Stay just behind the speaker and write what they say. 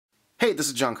Hey, this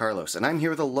is John Carlos, and I'm here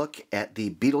with a look at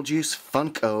the Beetlejuice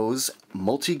FunkO's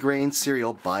multi-grain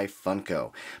cereal by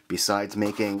Funko. Besides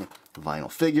making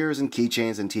vinyl figures and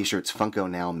keychains and t-shirts, Funko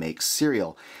now makes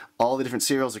cereal. All the different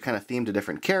cereals are kind of themed to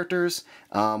different characters,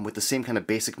 with the same kind of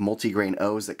basic multi-grain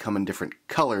O's that come in different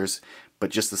colors,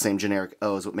 but just the same generic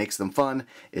O's. What makes them fun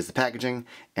is the packaging,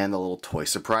 and the little toy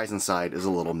surprise inside is a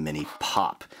little mini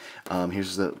pop.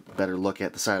 Here's a better look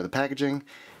at the side of the packaging.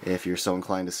 If you're so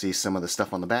inclined to see some of the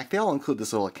stuff on the back, they all include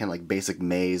this little kind of like basic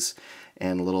maze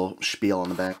and a little spiel on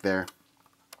the back there.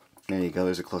 There you go,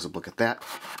 there's a close-up look at that.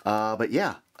 But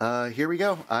yeah, here we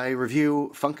go. I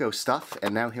review Funko stuff,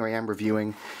 and now here I am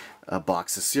reviewing a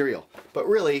box of cereal. But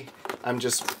really, I'm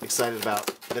just excited about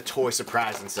the toy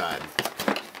surprise inside.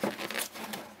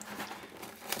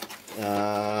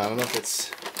 I don't know if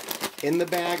it's in the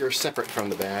bag or separate from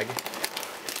the bag.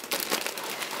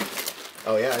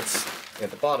 Oh yeah, it's at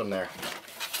the bottom there.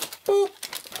 Boop!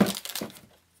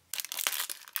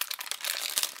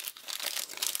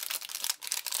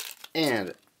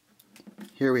 And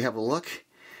here we have a look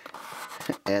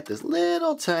at this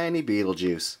little tiny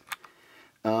Beetlejuice.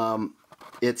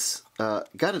 It's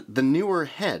got the newer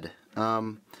head.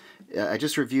 I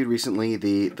just reviewed recently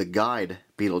the guide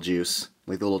Beetlejuice,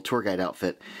 like the little tour guide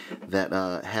outfit that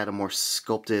had a more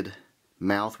sculpted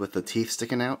mouth with the teeth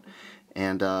sticking out,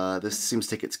 and this seems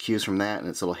to take its cues from that and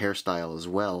its little hairstyle as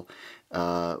well.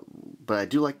 But I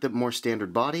do like the more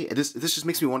standard body. This just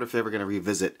makes me wonder if they're ever going to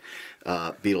revisit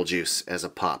Beetlejuice as a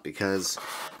pop, because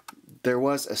there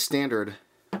was a standard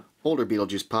older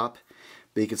Beetlejuice pop,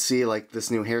 but you can see like this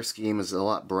new hair scheme is a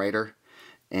lot brighter,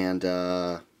 and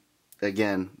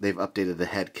again, they've updated the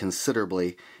head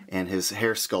considerably, and his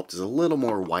hair sculpt is a little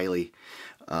more wily,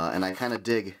 and I kind of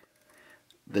dig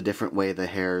the different way the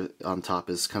hair on top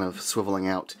is kind of swiveling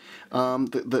out.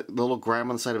 The little grime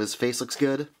on the side of his face looks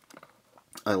good.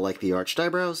 I like the arched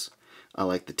eyebrows. I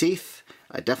like the teeth.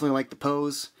 I definitely like the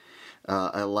pose.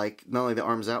 I like not only the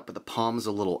arms out, but the palms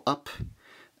a little up.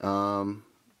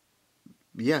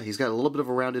 Yeah, he's got a little bit of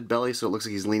a rounded belly, so it looks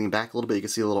like he's leaning back a little bit. You can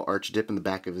see a little arch dip in the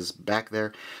back of his back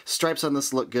there. Stripes on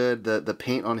this look good. The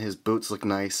paint on his boots look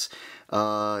nice.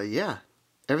 Yeah,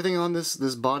 everything on this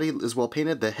body is well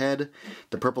painted. The head,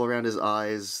 the purple around his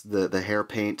eyes, the hair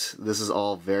paint. This is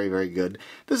all very, very good.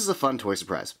 This is a fun toy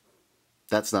surprise.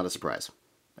 That's not a surprise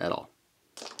at all.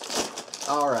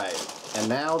 All right, and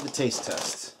now the taste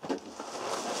test.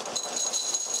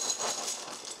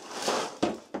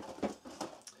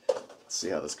 See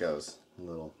how this goes. A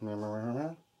little.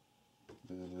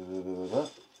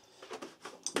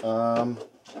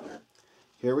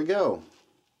 Here we go.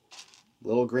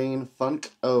 Little green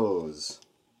FunkO's.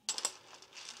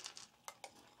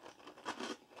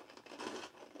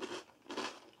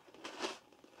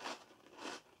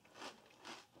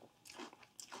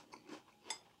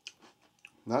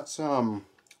 That's I'll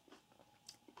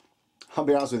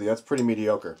be honest with you, that's pretty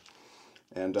mediocre.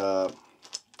 And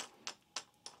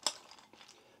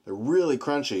they're really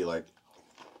crunchy, like,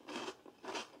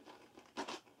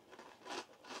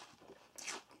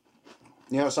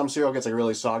 you know, some cereal gets like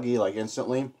really soggy like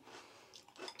instantly.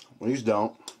 Well, these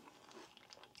don't.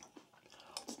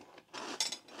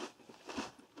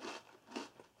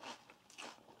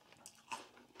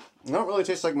 They don't really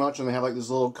taste like much, and they have like this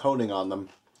little coating on them.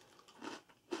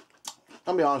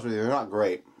 I'll be honest with you, they're not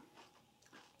great.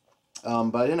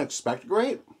 But I didn't expect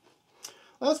great.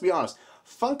 Well, let's be honest.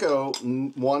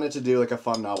 Funko wanted to do like a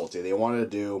fun novelty. They wanted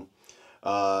to do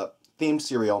themed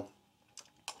cereal.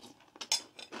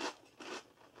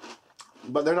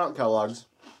 But they're not Kellogg's.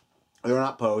 They're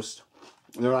not Post.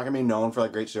 They're not going to be known for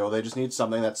like great cereal. They just need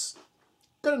something that's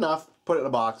good enough. Put it in a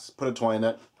box. Put a toy in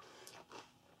it.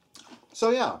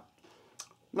 So yeah.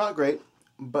 Not great.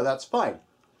 But that's fine.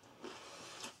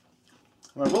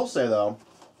 I will say though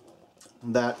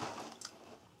that,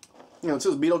 you know, it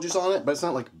says Beetlejuice on it, but it's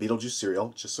not like Beetlejuice cereal,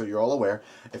 just so you're all aware.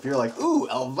 If you're like, ooh,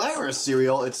 Elvira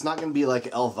cereal, it's not going to be like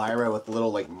Elvira with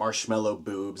little like marshmallow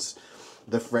boobs.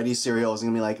 The Freddy cereal is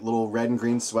going to be like little red and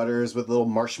green sweaters with little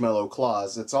marshmallow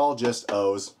claws. It's all just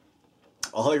O's.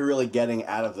 All you're really getting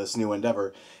out of this new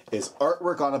endeavor is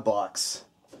artwork on a box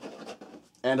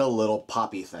and a little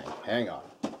poppy thing. Hang on.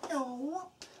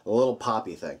 A little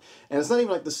poppy thing. And it's not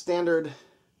even like the standard,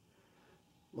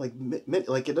 like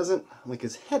it doesn't, like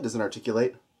his head doesn't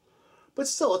articulate, but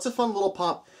still, it's a fun little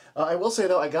pop. I will say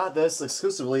though, I got this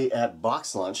exclusively at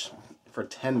BoxLunch for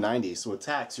 $10.90, so with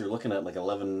tax, you're looking at like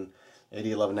 $11.80,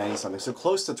 $11.90 something, so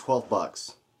close to 12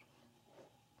 bucks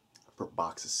per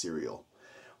box of cereal.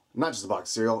 Not just a box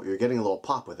of cereal, you're getting a little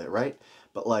pop with it, right?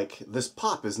 But like, this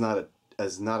pop is not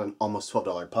an almost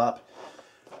 $12 pop.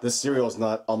 this cereal is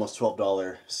not almost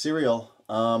 $12 cereal.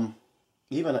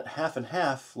 Even at half and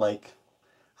half, like,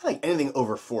 I think anything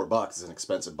over $4 is an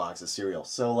expensive box of cereal.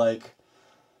 So, like,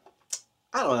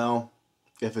 I don't know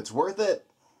if it's worth it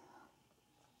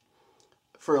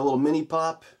for a little mini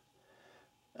pop.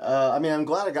 I mean, I'm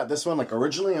glad I got this one. Like,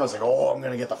 originally I was like, oh, I'm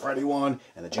going to get the Freddy one,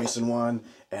 and the Jason one,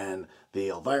 and the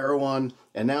Elvira one.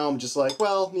 And now I'm just like,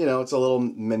 well, you know, it's a little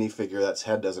minifigure that's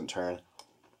head doesn't turn.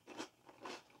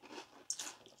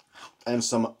 And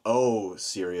some O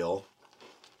cereal.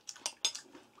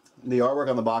 The artwork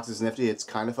on the box is nifty. It's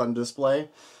kind of fun to display.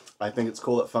 I think it's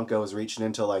cool that Funko is reaching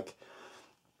into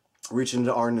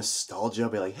our nostalgia.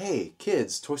 Be like, hey,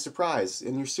 kids, Toy Surprise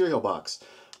in your cereal box.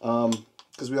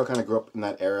 Because we all kind of grew up in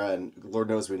that era, and Lord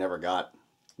knows we never got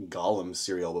Gollum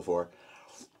cereal before.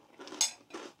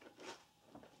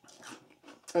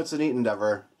 It's a neat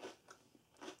endeavor.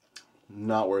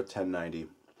 Not worth $10.90.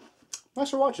 Thanks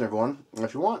for watching, everyone. And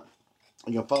if you want,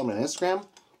 you can follow me on Instagram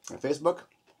and Facebook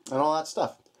and all that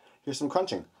stuff. Here's some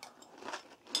crunching.